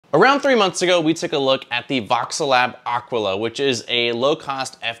Around 3 months ago, we took a look at the Voxelab Aquila, which is a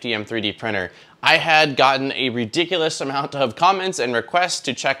low-cost FDM 3D printer. I had gotten a ridiculous amount of comments and requests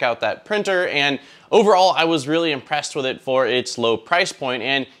to check out that printer, and overall, I was really impressed with it for its low price point.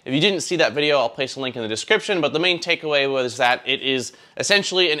 And if you didn't see that video, I'll place a link in the description, but the main takeaway was that it is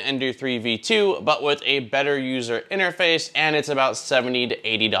essentially an Ender 3 V2, but with a better user interface, and it's about $70 to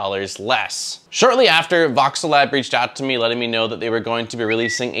 $80 less. Shortly after, Voxelab reached out to me letting me know that they were going to be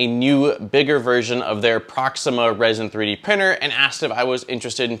releasing a new, bigger version of their Proxima Resin 3D printer and asked if I was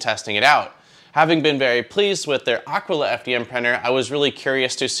interested in testing it out. Having been very pleased with their Aquila FDM printer, I was really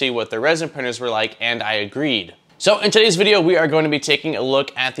curious to see what their resin printers were like, and I agreed. So in today's video, we are going to be taking a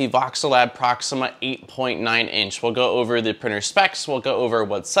look at the Voxelab Proxima 8.9 inch. We'll go over the printer specs, we'll go over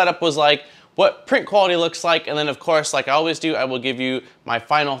what setup was like, what print quality looks like, and then of course, like I always do, I will give you my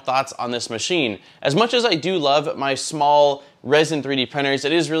final thoughts on this machine. As much as I do love my small resin 3D printers,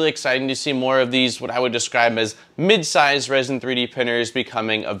 it is really exciting to see more of these, what I would describe as mid-size resin 3D printers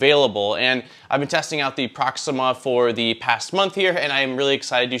becoming available. And I've been testing out the Proxima for the past month here, and I am really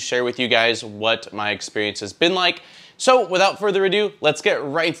excited to share with you guys what my experience has been like. So without further ado, let's get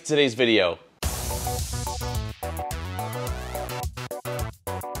right to today's video.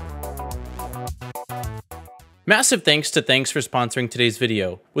 Massive thanks to Thangs for sponsoring today's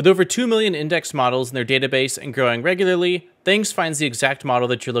video. With over 2 million index models in their database and growing regularly, Thangs finds the exact model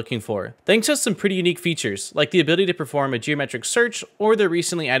that you're looking for. Thangs has some pretty unique features, like the ability to perform a geometric search or their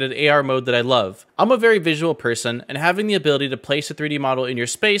recently added AR mode that I love. I'm a very visual person, and having the ability to place a 3D model in your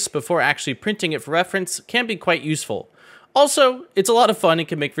space before actually printing it for reference can be quite useful. Also, it's a lot of fun and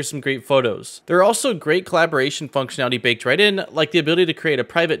can make for some great photos. There are also great collaboration functionality baked right in, like the ability to create a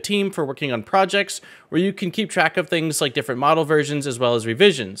private team for working on projects, where you can keep track of things like different model versions as well as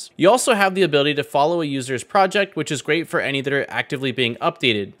revisions. You also have the ability to follow a user's project, which is great for any that are actively being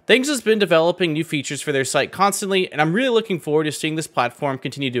updated. Thangs has been developing new features for their site constantly, and I'm really looking forward to seeing this platform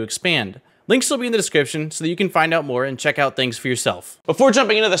continue to expand. Links will be in the description so that you can find out more and check out Thangs for yourself. Before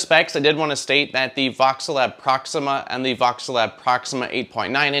jumping into the specs, I did want to state that the Voxelab Proxima and the Voxelab Proxima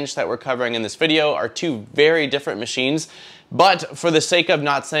 8.9 inch that we're covering in this video are two very different machines. But for the sake of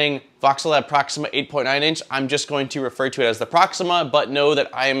not saying Voxelab Proxima 8.9 inch, I'm just going to refer to it as the Proxima, but know that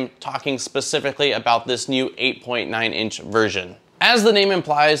I'm talking specifically about this new 8.9 inch version. As the name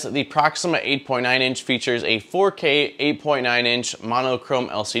implies, the Proxima 8.9 inch features a 4K 8.9 inch monochrome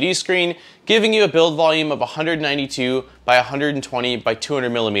LCD screen, giving you a build volume of 192 by 120 by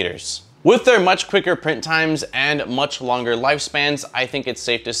 200 millimeters. With their much quicker print times and much longer lifespans, I think it's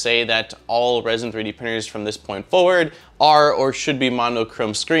safe to say that all resin 3D printers from this point forward are or should be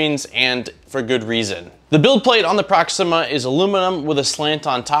monochrome screens, and for good reason. The build plate on the Proxima is aluminum with a slant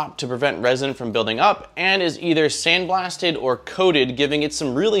on top to prevent resin from building up, and is either sandblasted or coated, giving it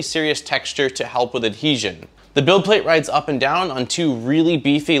some really serious texture to help with adhesion. The build plate rides up and down on two really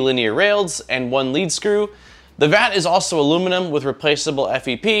beefy linear rails and one lead screw. The vat is also aluminum with replaceable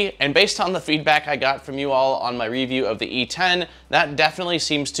FEP, and based on the feedback I got from you all on my review of the E10, that definitely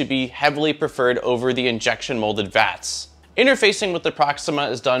seems to be heavily preferred over the injection molded vats. Interfacing with the Proxima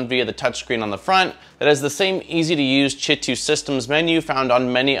is done via the touchscreen on the front that has the same easy to use Chit2 Systems menu found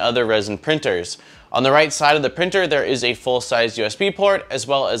on many other resin printers. On the right side of the printer, there is a full-size USB port as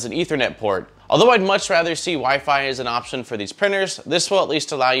well as an Ethernet port. Although I'd much rather see Wi-Fi as an option for these printers, this will at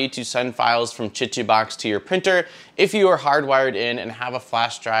least allow you to send files from Chit2Box to your printer if you are hardwired in and have a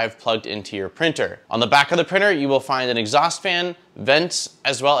flash drive plugged into your printer. On the back of the printer, you will find an exhaust fan, vents,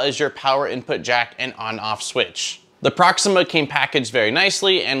 as well as your power input jack and on-off switch. The Proxima came packaged very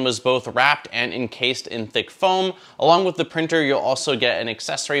nicely and was both wrapped and encased in thick foam. Along with the printer, you'll also get an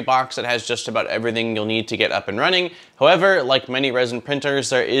accessory box that has just about everything you'll need to get up and running. However, like many resin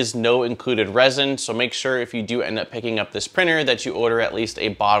printers, there is no included resin, so make sure if you do end up picking up this printer that you order at least a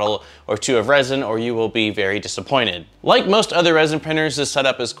bottle or two of resin, or you will be very disappointed. Like most other resin printers, this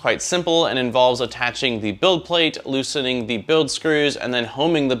setup is quite simple and involves attaching the build plate, loosening the build screws, and then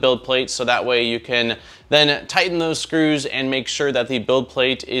homing the build plate so that way you can then tighten those screws and make sure that the build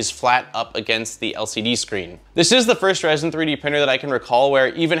plate is flat up against the LCD screen. This is the first resin 3D printer that I can recall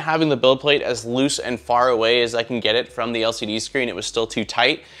where even having the build plate as loose and far away as I can get it from the LCD screen, it was still too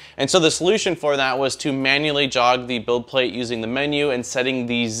tight. And so the solution for that was to manually jog the build plate using the menu and setting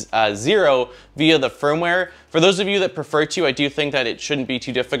these 0 via the firmware. For those of you that prefer to, I do think that it shouldn't be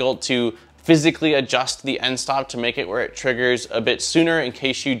too difficult to physically adjust the end stop to make it where it triggers a bit sooner in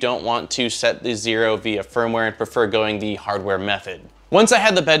case you don't want to set the 0 via firmware and prefer going the hardware method. Once I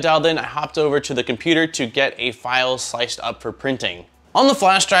had the bed dialed in, I hopped over to the computer to get a file sliced up for printing. On the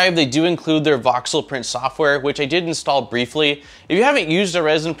flash drive, they do include their voxel print software, which I did install briefly. If you haven't used a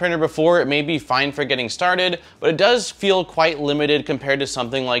resin printer before, it may be fine for getting started, but it does feel quite limited compared to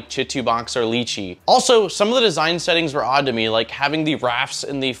something like Chitubox or Lychee. Also, some of the design settings were odd to me, like having the rafts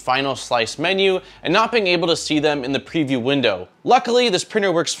in the final slice menu and not being able to see them in the preview window. Luckily, this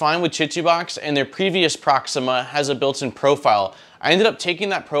printer works fine with Chitubox, and their previous Proxima has a built-in profile. I ended up taking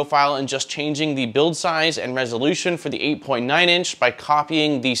that profile and just changing the build size and resolution for the 8.9 inch by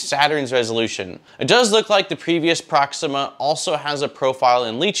copying the Saturn's resolution. It does look like the previous Proxima also has a profile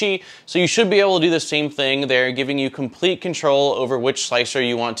in Lychee, so you should be able to do the same thing there, giving you complete control over which slicer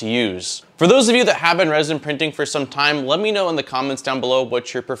you want to use. For those of you that have been resin printing for some time, let me know in the comments down below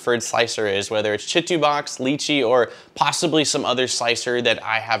what your preferred slicer is, whether it's Chitubox, Lychee, or possibly some other slicer that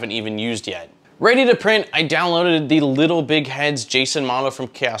I haven't even used yet. Ready to print, I downloaded the Little Big Heads Jason model from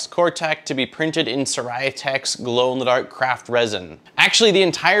Chaos Cortec to be printed in Soriatech's glow-in-the-dark craft resin. Actually, the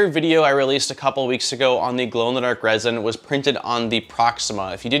entire video I released a couple weeks ago on the glow-in-the-dark resin was printed on the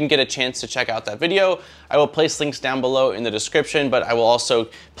Proxima. If you didn't get a chance to check out that video, I will place links down below in the description, but I will also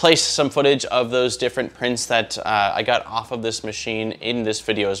place some footage of those different prints that I got off of this machine in this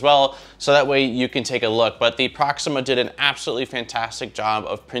video as well, so that way you can take a look. But the Proxima did an absolutely fantastic job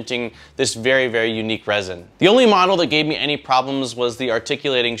of printing this very unique resin. The only model that gave me any problems was the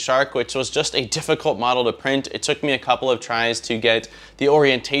articulating shark, which was just a difficult model to print. It took me a couple of tries to get the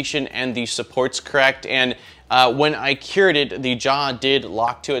orientation and the supports correct, and when I cured it, the jaw did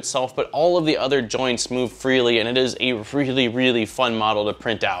lock to itself, but all of the other joints move freely, and it is a really fun model to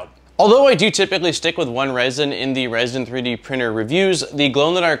print out. Although I do typically stick with one resin in the Resin 3D printer reviews, the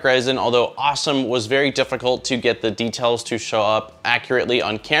glow-in-the-dark resin, although awesome, was very difficult to get the details to show up accurately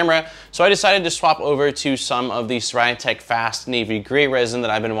on camera, so I decided to swap over to some of the Soriatech Fast Navy Gray resin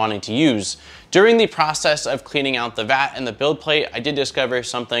that I've been wanting to use. During the process of cleaning out the vat and the build plate, I did discover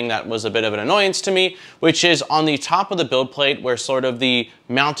something that was a bit of an annoyance to me, which is on the top of the build plate where sort of the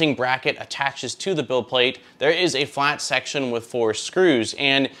mounting bracket attaches to the build plate, there is a flat section with 4 screws,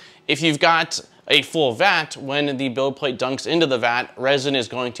 and if you've got a full vat, when the build plate dunks into the vat, resin is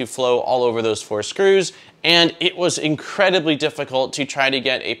going to flow all over those 4 screws, and it was incredibly difficult to try to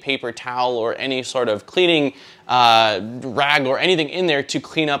get a paper towel or any sort of cleaning rag or anything in there to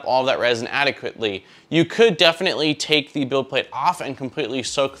clean up all of that resin adequately. You could definitely take the build plate off and completely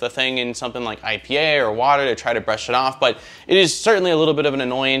soak the thing in something like IPA or water to try to brush it off, but it is certainly a little bit of an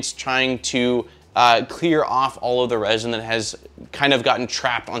annoyance trying to clear off all of the resin that has kind of gotten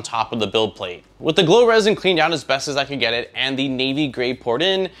trapped on top of the build plate. With the glow resin cleaned out as best as I could get it and the navy gray poured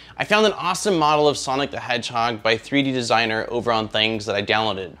in, I found an awesome model of Sonic the Hedgehog by 3D Designer over on Thangs that I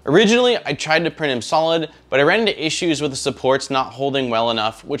downloaded. Originally, I tried to print him solid, but I ran into issues with the supports not holding well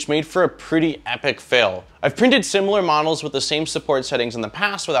enough, which made for a pretty epic fail. I've printed similar models with the same support settings in the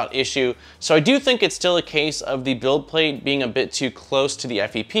past without issue, so I do think it's still a case of the build plate being a bit too close to the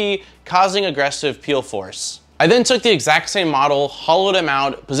FEP, causing aggressive peel force. I then took the exact same model, hollowed him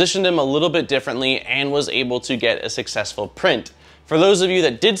out, positioned him a little bit differently, and was able to get a successful print. For those of you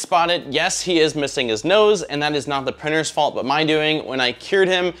that did spot it, yes, he is missing his nose, and that is not the printer's fault but my doing. When I cured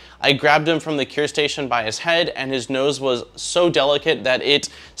him, I grabbed him from the cure station by his head, and his nose was so delicate that it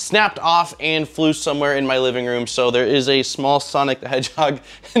snapped off and flew somewhere in my living room, so there is a small Sonic the Hedgehog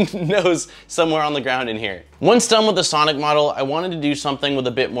nose somewhere on the ground in here. Once done with the Sonic model, I wanted to do something with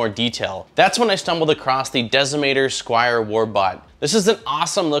a bit more detail. That's when I stumbled across the Decimator Squire War Bot. This is an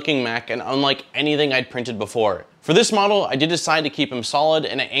awesome looking mech and unlike anything I'd printed before. For this model, I did decide to keep him solid,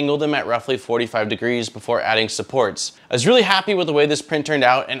 and I angled him at roughly 45 degrees before adding supports. I was really happy with the way this print turned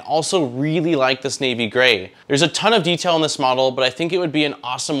out and also really like this navy gray. There's a ton of detail in this model, but I think it would be an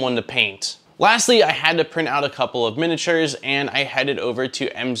awesome one to paint. Lastly, I had to print out a couple of miniatures, and I headed over to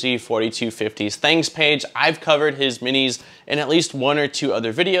MZ4250's Thangs page. I've covered his minis in at least 1 or 2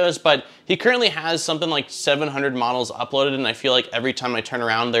 other videos, but he currently has something like 700 models uploaded, and I feel like every time I turn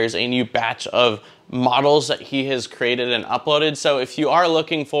around, there's a new batch of models that he has created and uploaded. So if you are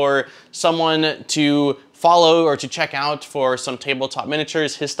looking for someone to follow or to check out for some tabletop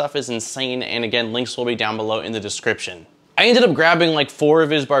miniatures, his stuff is insane, and again, links will be down below in the description. I ended up grabbing like 4 of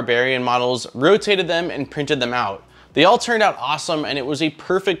his barbarian models, rotated them, and printed them out. They all turned out awesome, and it was a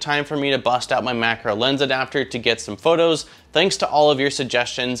perfect time for me to bust out my macro lens adapter to get some photos, thanks to all of your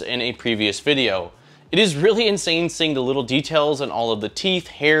suggestions in a previous video. It is really insane seeing the little details in all of the teeth,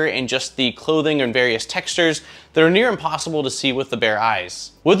 hair, and just the clothing and various textures that are near impossible to see with the bare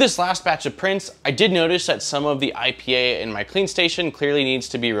eyes. With this last batch of prints, I did notice that some of the IPA in my clean station clearly needs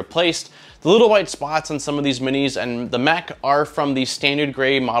to be replaced. The little white spots on some of these minis and the mech are from the standard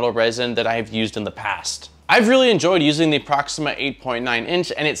gray model resin that I have used in the past. I've really enjoyed using the Proxima 8.9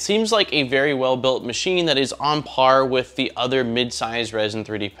 inch, and it seems like a very well built machine that is on par with the other mid-size resin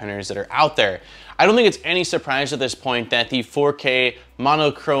 3D printers that are out there. I don't think it's any surprise at this point that the 4K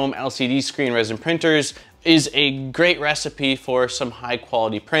monochrome LCD screen resin printers is a great recipe for some high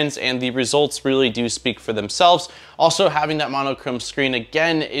quality prints, and the results really do speak for themselves. Also, having that monochrome screen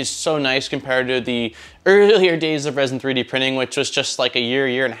again is so nice compared to the earlier days of resin 3D printing, which was just like a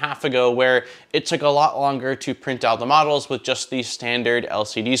year and a half ago, where it took a lot longer to print out the models with just the standard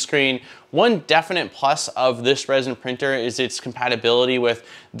LCD screen. One definite plus of this resin printer is its compatibility with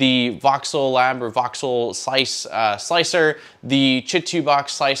the Voxelab or Voxel slicer, the Chit2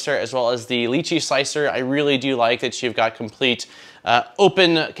 box slicer, as well as the Lychee slicer. I really do like that you've got complete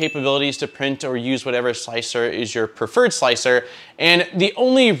open capabilities to print or use whatever slicer is your preferred slicer. And the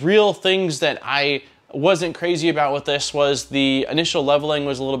only real things that I wasn't crazy about with this was the initial leveling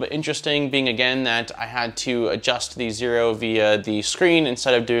was a little bit interesting, being again that I had to adjust the zero via the screen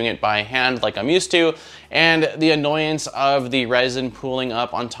instead of doing it by hand like I'm used to, and the annoyance of the resin pooling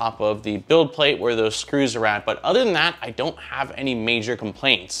up on top of the build plate where those screws are at. But other than that, I don't have any major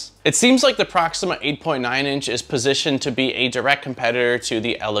complaints. It seems like the Proxima 8.9 inch is positioned to be a direct competitor to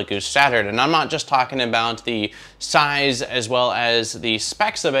the Elegoo Saturn, and I'm not just talking about the size as well as the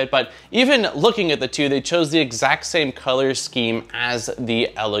specs of it, but even looking at the two, they chose the exact same color scheme as the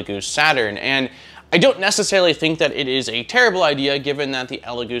Elegoo Saturn. And I don't necessarily think that it is a terrible idea, given that the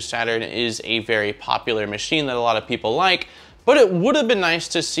Elegoo Saturn is a very popular machine that a lot of people like, but it would have been nice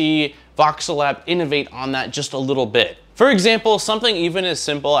to see Voxelab innovate on that just a little bit. For example, something even as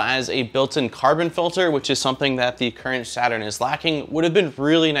simple as a built-in carbon filter, which is something that the current Saturn is lacking, would have been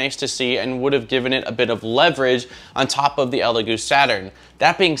really nice to see and would have given it a bit of leverage on top of the Elegoo Saturn.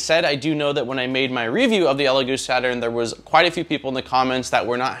 That being said, I do know that when I made my review of the Elegoo Saturn, there was quite a few people in the comments that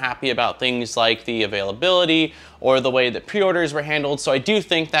were not happy about things like the availability or the way that pre-orders were handled. So I do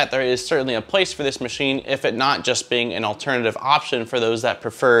think that there is certainly a place for this machine, if it not just being an alternative option for those that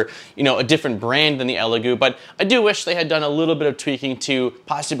prefer, you know, a different brand than the Elegoo. But I do wish they had done a little bit of tweaking to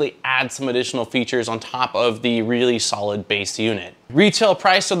possibly add some additional features on top of the really solid base unit. Retail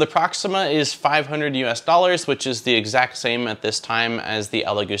price of the Proxima is $500 US, which is the exact same at this time as the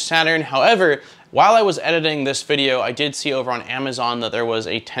Elegoo Saturn. However, while I was editing this video, I did see over on Amazon that there was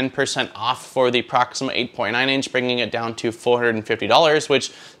a 10% off for the Proxima 8.9 inch, bringing it down to $450,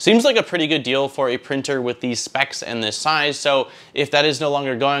 which seems like a pretty good deal for a printer with these specs and this size. So if that is no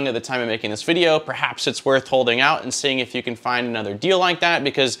longer going at the time of making this video, perhaps it's worth holding out and seeing if you can find another deal like that,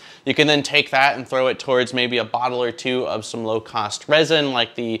 because you can then take that and throw it towards maybe a bottle or two of some low-cost resin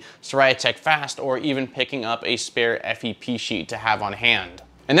like the Tech Fast, or even picking up a spare FEP sheet to have on hand.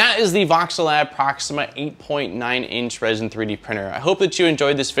 And that is the Voxelab Proxima 8.9 inch resin 3D printer. I hope that you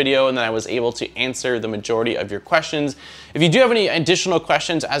enjoyed this video and that I was able to answer the majority of your questions. If you do have any additional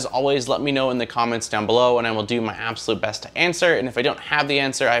questions, as always, let me know in the comments down below and I will do my absolute best to answer. And if I don't have the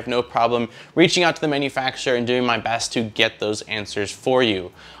answer, I have no problem reaching out to the manufacturer and doing my best to get those answers for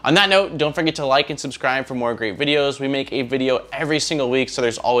you. On that note, don't forget to like and subscribe for more great videos. We make a video every single week, so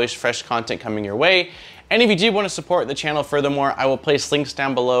there's always fresh content coming your way. And if you do want to support the channel furthermore, I will place links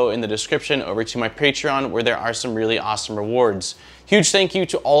down below in the description over to my Patreon, where there are some really awesome rewards. Huge thank you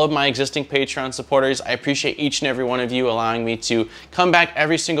to all of my existing Patreon supporters. I appreciate each and every one of you allowing me to come back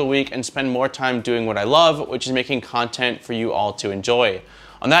every single week and spend more time doing what I love, which is making content for you all to enjoy.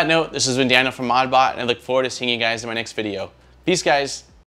 On that note, this has been Daniel from ModBot, and I look forward to seeing you guys in my next video. Peace, guys.